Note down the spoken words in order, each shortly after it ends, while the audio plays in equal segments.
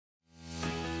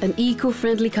An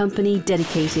eco-friendly company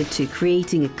dedicated to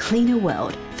creating a cleaner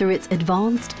world through its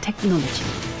advanced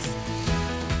technologies.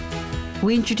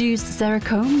 We introduced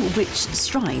Ceracomb, which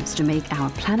strives to make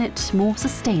our planet more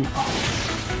sustainable.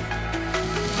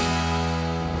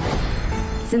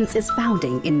 Since its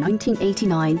founding in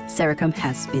 1989, Ceracomb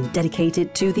has been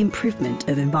dedicated to the improvement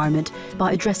of environment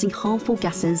by addressing harmful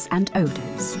gases and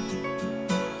odors.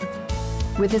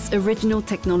 With its original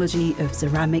technology of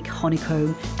ceramic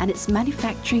honeycomb and its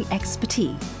manufacturing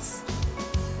expertise,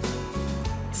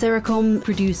 Ceracomb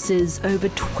produces over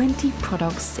 20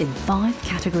 products in 5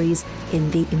 categories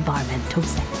in the environmental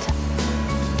sector.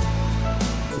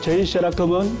 저희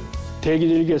세라컴은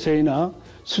대기질 개선이나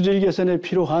수질 개선에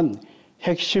필요한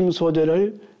핵심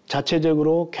소재를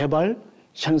자체적으로 개발,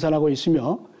 생산하고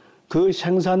있으며 그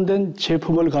생산된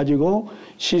제품을 가지고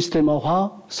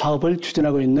시스템화 사업을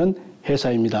추진하고 있는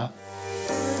회사입니다.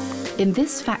 In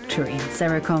this factory,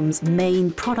 Ceracomb's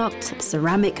main product,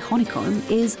 ceramic honeycomb,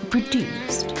 is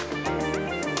produced.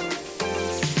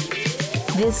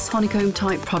 This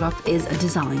honeycomb-type product is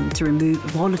designed to remove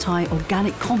volatile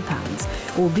organic compounds,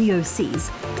 or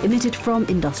VOCs, emitted from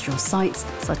industrial sites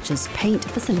such as paint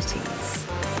facilities.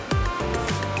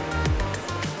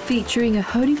 Featuring a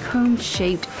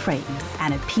honeycomb-shaped frame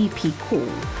and a PP core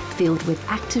filled with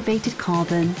activated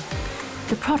carbon,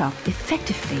 the product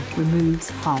effectively removes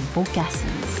harmful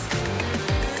gases.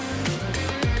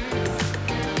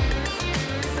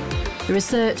 The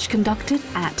research conducted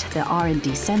at the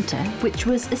R&D Center, which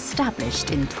was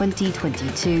established in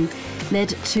 2022, led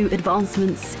to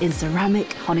advancements in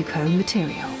ceramic honeycomb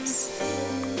materials.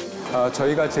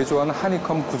 저희가 제조한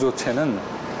허니컴 구조체는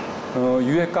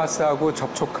유해가스하고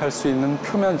접촉할 수 있는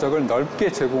표면적을 넓게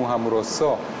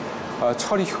제공함으로써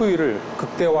처리 효율을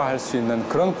극대화할 수 있는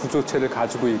그런 구조체를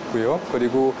가지고 있고요.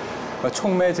 그리고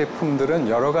촉매 제품들은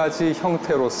여러 가지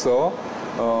형태로서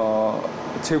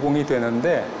제공이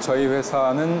되는데 저희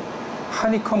회사는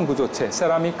허니컴 구조체,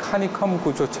 세라믹 허니컴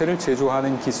구조체를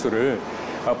제조하는 기술을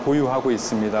보유하고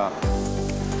있습니다.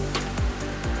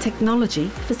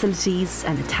 Technology, facilities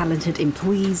and the talented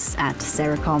employees at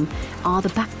Ceracomb are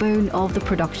the backbone of the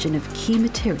production of key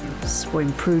materials for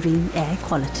improving air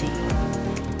quality.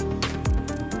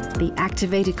 The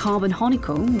activated carbon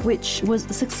honeycomb, which was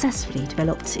successfully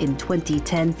developed in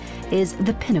 2010, is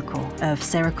the pinnacle of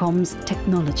Ceracomb's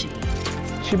technology.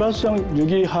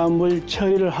 휘발성유기화합물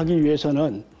처리를 하기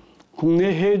위해서는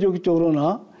국내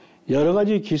해외적으로나 여러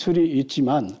가지 기술이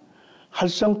있지만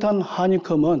활성탄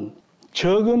허니컴은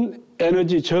적은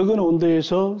에너지, 적은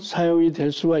온도에서 사용이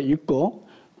될 수가 있고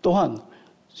또한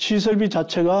시설비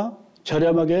자체가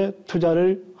저렴하게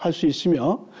투자를 할 수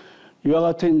있으며 이와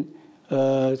같은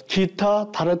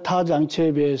기타 다르타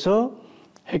장치에 비해서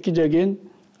획기적인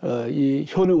이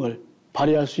효능을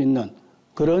발휘할 수 있는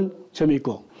그런 점이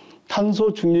있고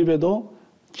탄소 중립에도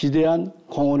기대한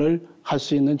공헌을 할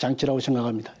수 있는 장치라고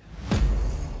생각합니다.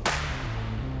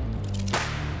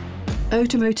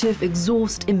 Automotive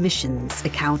exhaust emissions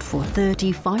account for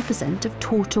 35% of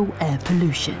total air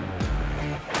pollution.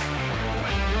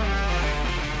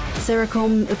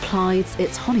 Ceracomb applies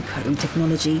its honeycomb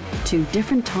technology to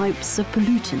different types of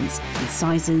pollutants and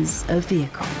sizes of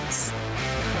vehicles.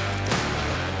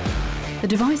 The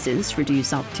devices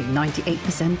reduce up to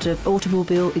 98% of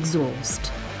automobile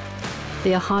exhaust.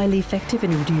 They are highly effective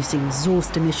in reducing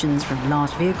exhaust emissions from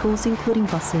large vehicles, including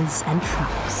buses and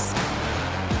trucks.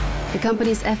 The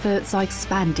company's efforts are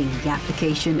expanding the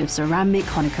application of ceramic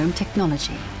honeycomb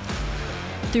technology.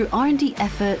 Through R&D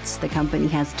efforts, the company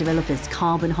has developed its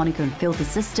carbon honeycomb filter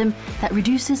system that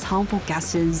reduces harmful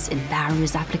gases in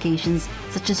various applications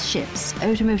such as ships,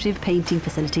 automotive painting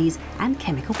facilities, and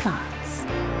chemical plants.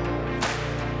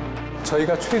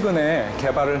 저희가 최근에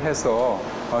개발을 해서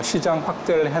시장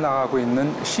확대를 해나가고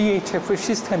있는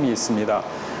CHF시스템이 있습니다.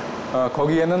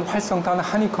 거기에는 활성탄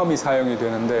허니컴이 사용이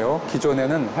되는데요.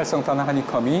 기존에는 활성탄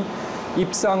허니컴이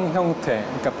입상 형태,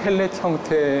 그러니까 펠렛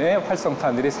형태의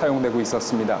활성탄들이 사용되고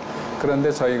있었습니다.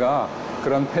 그런데 저희가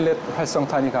그런 펠렛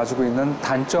활성탄이 가지고 있는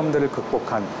단점들을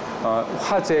극복한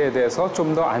화재에 대해서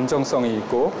좀 더 안정성이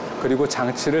있고 그리고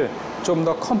장치를 좀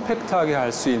더 컴팩트하게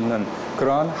할 수 있는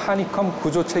그러한 허니컴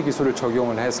구조체 기술을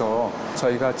적용을 해서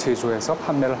저희가 제조해서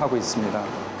판매를 하고 있습니다.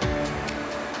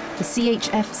 The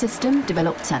CHF system,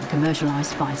 developed and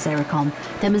commercialized by Ceracomb,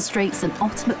 demonstrates an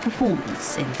ultimate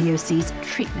performance in VOC's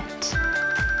treatment.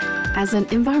 As an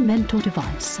environmental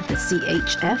device, the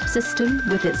CHF system,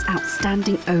 with its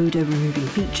outstanding odor-removing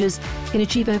features, can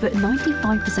achieve over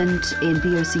 95% in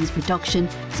VOC's reduction,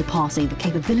 surpassing the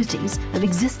capabilities of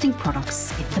existing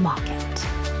products in the market.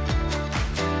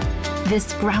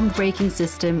 This groundbreaking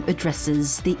system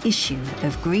addresses the issue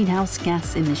of greenhouse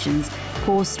gas emissions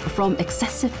caused from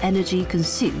excessive energy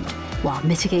consumed while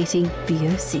mitigating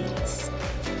VOCs.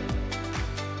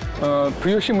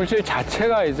 VOC 물질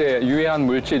자체가 이제 유해한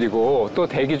물질이고 또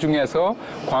대기 중에서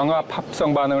광합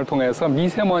합성 반응을 통해서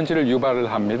미세먼지를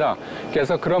유발을 합니다.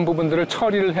 그래서 그런 부분들을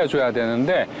처리를 해줘야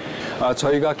되는데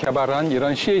저희가 개발한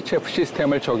이런 CHF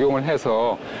시스템을 적용을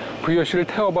해서 VOC를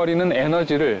태워버리는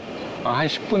에너지를 한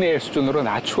 10분의 1 수준으로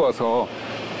낮추어서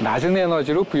낮은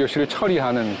에너지로 VOC를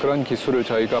처리하는 그런 기술을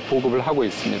저희가 보급을 하고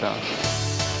있습니다.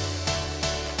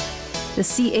 The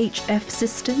CHF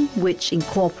system, which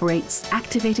incorporates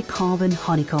activated carbon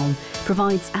honeycomb,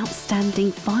 provides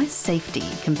outstanding fire safety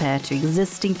compared to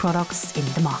existing products in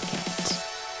the market.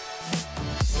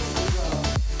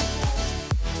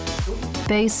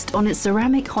 Based on its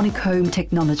ceramic honeycomb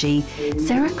technology,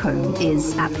 Ceracomb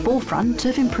is at the forefront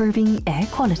of improving air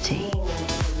quality.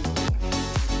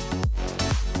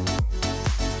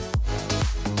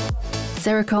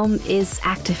 Ceracomb is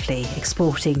actively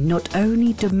exporting not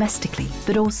only domestically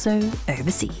but also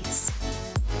overseas.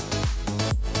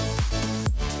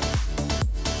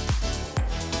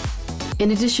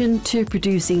 In addition to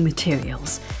producing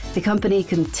materials, the company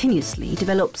continuously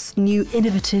develops new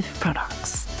innovative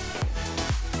products.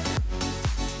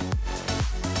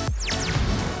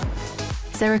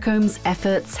 Ceracomb's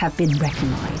efforts have been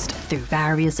recognized through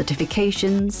various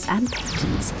certifications and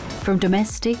patents from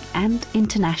domestic and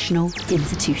international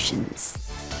institutions.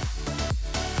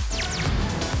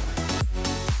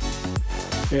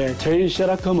 예, 저희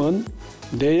세라컴은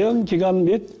내연 기관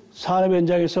및 산업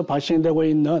현장에서 발생되고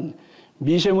있는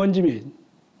미세먼지 및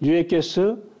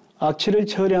유해가스, 악취를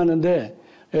처리하는 데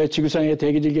지구상의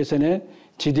대기질 개선에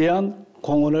지대한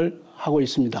공헌을 하고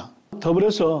있습니다.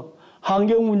 더불어서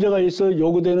환경 문제가 있어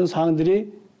요구되는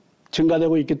사항들이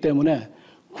증가되고 있기 때문에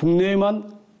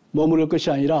국내에만 머무를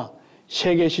것이 아니라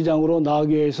세계 시장으로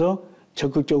나아가기 위해서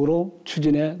적극적으로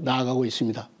추진해 나아가고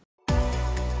있습니다.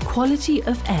 Quality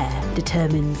of air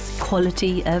determines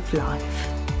quality of life.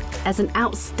 As an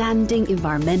outstanding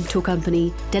environmental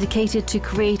company dedicated to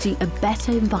creating a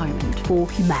better environment for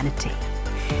humanity,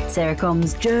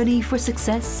 Ceracomb's journey for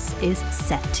success is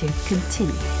set to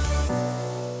continue.